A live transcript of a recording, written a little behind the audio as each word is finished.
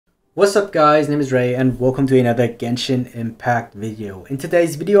What's up guys, name is Ray and welcome to another Genshin Impact video. In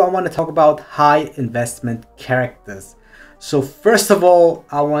today's video I want to talk about high investment characters. So first of all,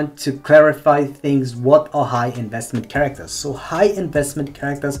 I want to clarify things. What are high investment characters? So high investment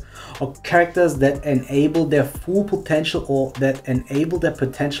characters are characters that enable their full potential or that enable their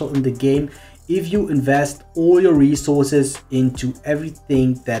potential in the game if you invest all your resources into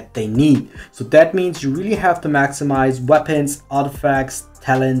everything that they need. So that means you really have to maximize weapons, artifacts,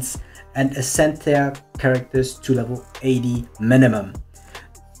 talents, and ascend their characters to level 80 minimum.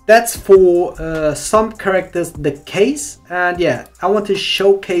 That's for some characters the case, and yeah, I want to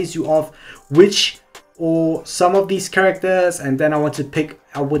showcase you of which or some of these characters, and then I want to pick,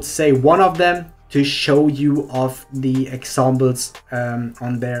 I would say, one of them to show you of the examples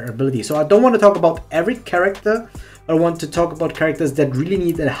on their ability. So I don't want to talk about every character, but I want to talk about characters that really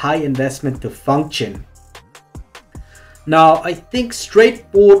need a high investment to function. Now, I think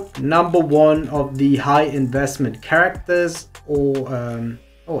straightforward number one of the high investment characters, or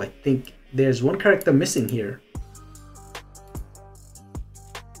oh, I think there's one character missing here.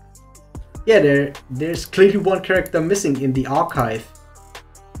 Yeah, there's clearly one character missing in the archive.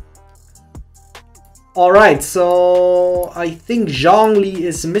 Alright, so I think Zhongli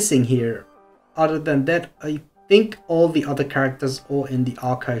is missing here. Other than that, I think all the other characters are in the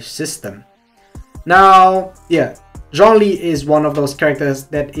archive system. Now, yeah, Zhongli is one of those characters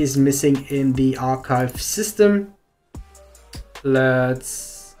that is missing in the archive system.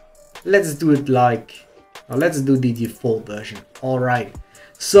 Let's do it like, let's do the default version. Alright,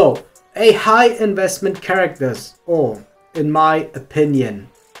 so a high investment characters, or in my opinion,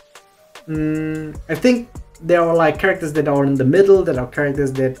 I think there are like characters that are in the middle, that are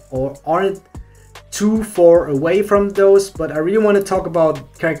characters that aren't too far away from those, but I really want to talk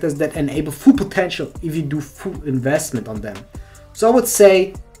about characters that enable full potential if you do full investment on them. So I would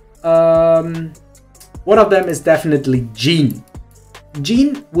say one of them is definitely Jean.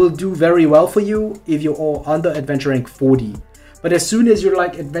 Jean will do very well for you if you are under adventure rank 40. But as soon as you're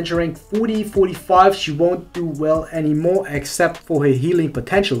like adventure rank 40, 45, she won't do well anymore except for her healing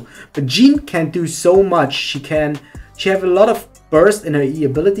potential. But Jean can do so much. She have a lot of burst in her E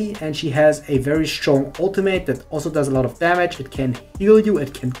ability, and she has a very strong ultimate that also does a lot of damage. It can heal you,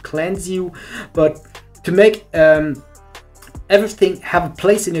 it can cleanse you, but to make everything have a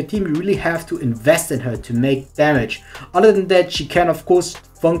place in your team, you really have to invest in her to make damage. Other than that, she can of course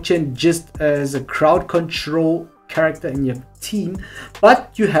function just as a crowd control character in your team,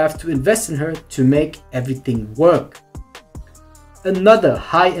 but you have to invest in her to make everything work. Another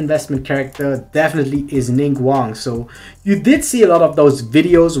high investment character definitely is Ningguang. So you did see a lot of those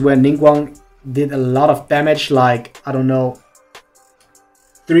videos where Ningguang did a lot of damage, like, I don't know,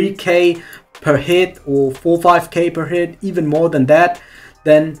 3k per hit or 4-5k per hit, even more than that.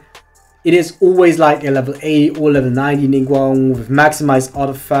 Then it is always like a level 80 or level 90 Ningguang with maximized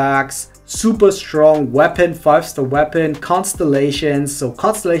artifacts, super strong weapon, 5-star weapon, constellations. So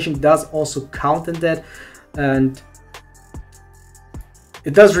constellation does also count in that, and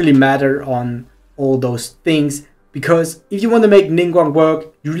it does really matter on all those things, because if you want to make Ningguang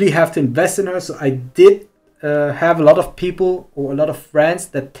work, you really have to invest in her. So I did have a lot of people or a lot of friends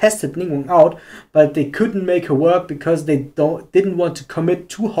that tested Ningguang out, but they couldn't make her work because they didn't want to commit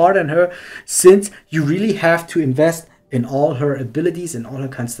too hard on her, since you really have to invest in all her abilities and all her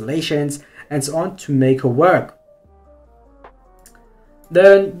constellations and so on to make her work.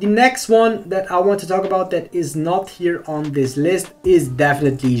 Then the next one that I want to talk about that is not here on this list is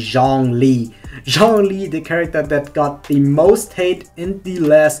definitely Zhongli. Zhongli, the character that got the most hate in the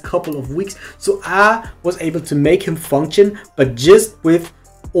last couple of weeks. So I was able to make him function, but just with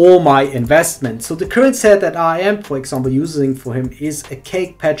all my investment. So the current set that I am, for example, using for him is a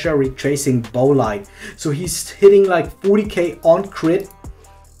Cake Petra Retracing Bowlight. So he's hitting like 40k on crit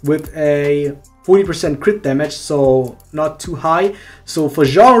with a 40% crit damage, so not too high. So for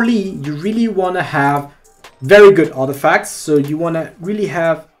Zhongli, you really want to have very good artifacts. So you want to really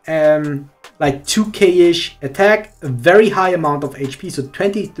have like 2k-ish attack, a very high amount of HP. So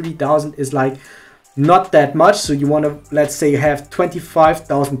 23,000 is like not that much. So you want to, let's say you have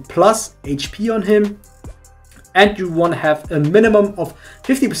 25,000 plus HP on him, and you want to have a minimum of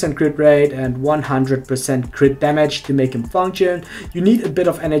 50% crit rate and 100% crit damage to make him function. You need a bit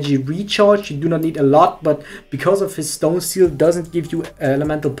of energy recharge. You do not need a lot, but because of his stone seal doesn't give you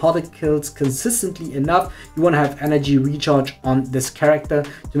elemental particles consistently enough, you want to have energy recharge on this character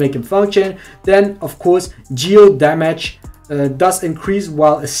to make him function. Then of course geo damage does increase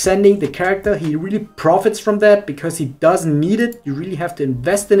while ascending the character. He really profits from that because he doesn't need it. You really have to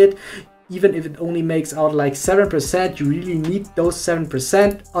invest in it. even if it only makes out like 7%, you really need those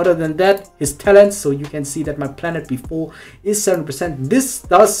 7%. Other than that, his talents, so you can see that my planet before is 7%. This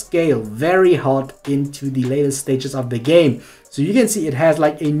does scale very hard into the later stages of the game. So you can see it has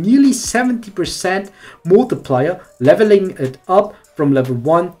like a nearly 70% multiplier, leveling it up from level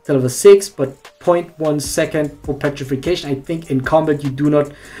 1 to level 6, but 0.1 second for petrification. I think in combat you do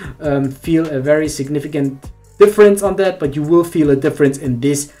not feel a very significant difference on that, but you will feel a difference in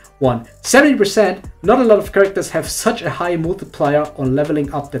this one. 70%, not a lot of characters have such a high multiplier on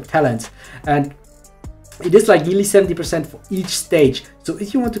leveling up their talents, and it is like nearly 70% for each stage. So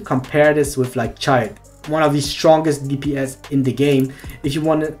if you want to compare this with like Child, one of the strongest DPS in the game, if you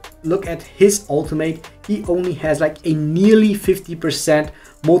want to look at his ultimate, he only has like a nearly 50%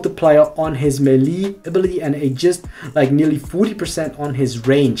 multiplier on his melee ability and a just like nearly 40% on his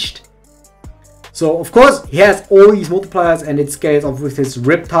ranged. So of course he has all these multipliers and it scales off with his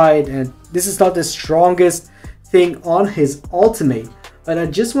Riptide, and this is not the strongest thing on his ultimate, but I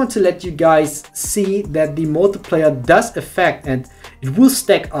just want to let you guys see that the multiplier does affect and it will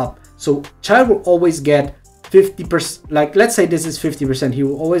stack up. So Child will always get 50%, like let's say this is 50%, he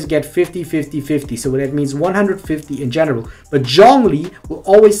will always get 50, 50, 50. So that means 150 in general. But Zhongli will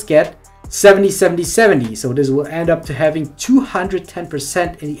always get 70, 70, 70. So this will end up to having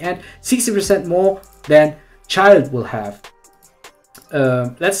 210% in the end, 60% more than Child will have.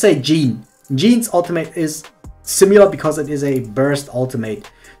 Let's say Jean. Jean's ultimate is similar because it is a burst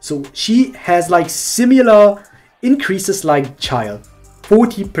ultimate. So she has like similar increases like Child.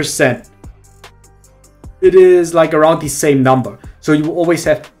 40%. It is like around the same number. So you will always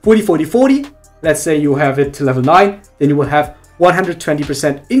have 40, 40, 40. Let's say you have it to level 9. Then you will have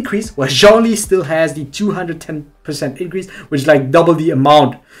 120% increase, where Zhongli still has the 210% increase, which is like double the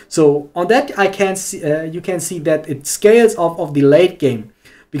amount. So on that, I can see, you can see that it scales off of the late game.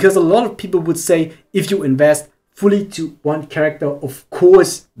 Because a lot of people would say, if you invest fully to one character, of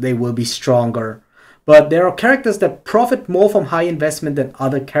course they will be stronger. But there are characters that profit more from high investment than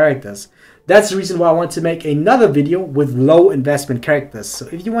other characters. That's the reason why I want to make another video with low investment characters. So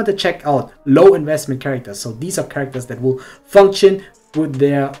if you want to check out low investment characters, so these are characters that will function with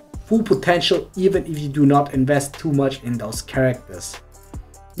their full potential even if you do not invest too much in those characters.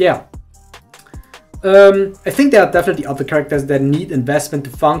 Yeah. I think there are definitely other characters that need investment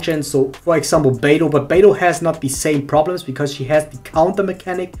to function. So for example Beidou, but Beidou has not the same problems because she has the counter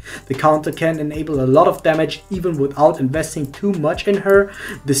mechanic. The counter can enable a lot of damage even without investing too much in her.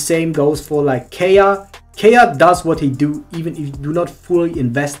 The same goes for like Kea. Kea does what he do even if you do not fully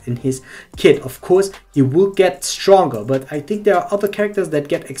invest in his kit. Of course he will get stronger, but I think there are other characters that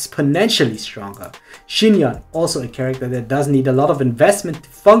get exponentially stronger. Xinyan, also a character that does need a lot of investment to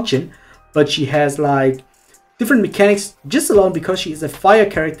function, but she has like different mechanics just alone because she is a fire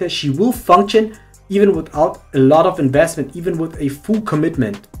character. She will function even without a lot of investment, even with a full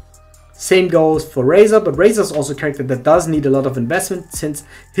commitment. Same goes for Razor, but Razor is also a character that does need a lot of investment since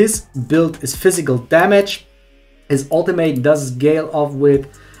his build is physical damage. His ultimate does scale off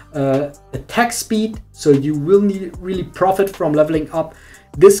with attack speed, so you will need really profit from leveling up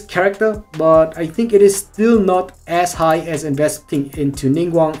this character, but I think it is still not as high as investing into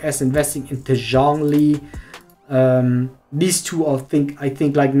Ningguang, as investing into Zhongli. These two are I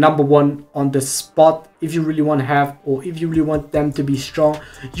think like number one on the spot. If you really want to have, or if you really want them to be strong,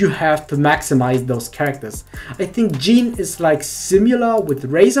 you have to maximize those characters. I think Jean is like similar with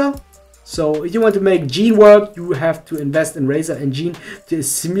Razor. So if you want to make Jean work, you have to invest in Razor and Jean to a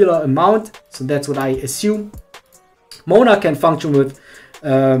similar amount. So that's what I assume. Mona can function with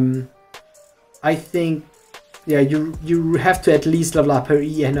I think, yeah, you have to at least level up her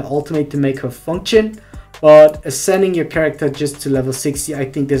E and her ultimate to make her function, but ascending your character just to level 60, I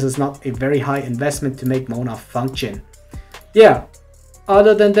think this is not a very high investment to make Mona function. Yeah,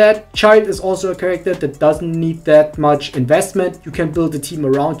 other than that, Child is also a character that doesn't need that much investment. You can build a team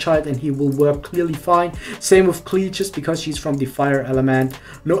around Child and he will work clearly fine. Same with Klee, just because she's from the fire element.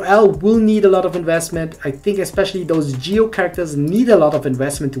 Noelle will need a lot of investment. I think especially those Geo characters need a lot of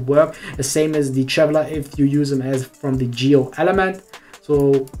investment to work, the same as the Traveler if you use them as from the Geo element.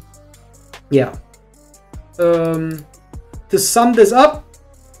 So yeah, to sum this up,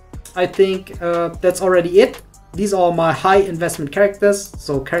 I think that's already it. These are my high investment characters,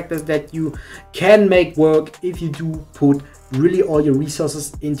 so characters that you can make work if you do put really all your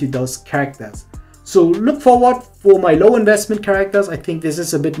resources into those characters. So look forward for my low investment characters. I think this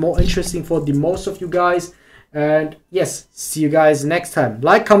is a bit more interesting for the most of you guys. And yes, see you guys next time.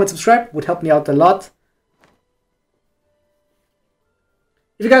 Like, comment, subscribe would help me out a lot.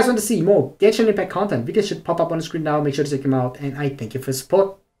 If you guys want to see more Genshin Impact content, videos should pop up on the screen now. Make sure to check them out, and I thank you for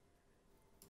support.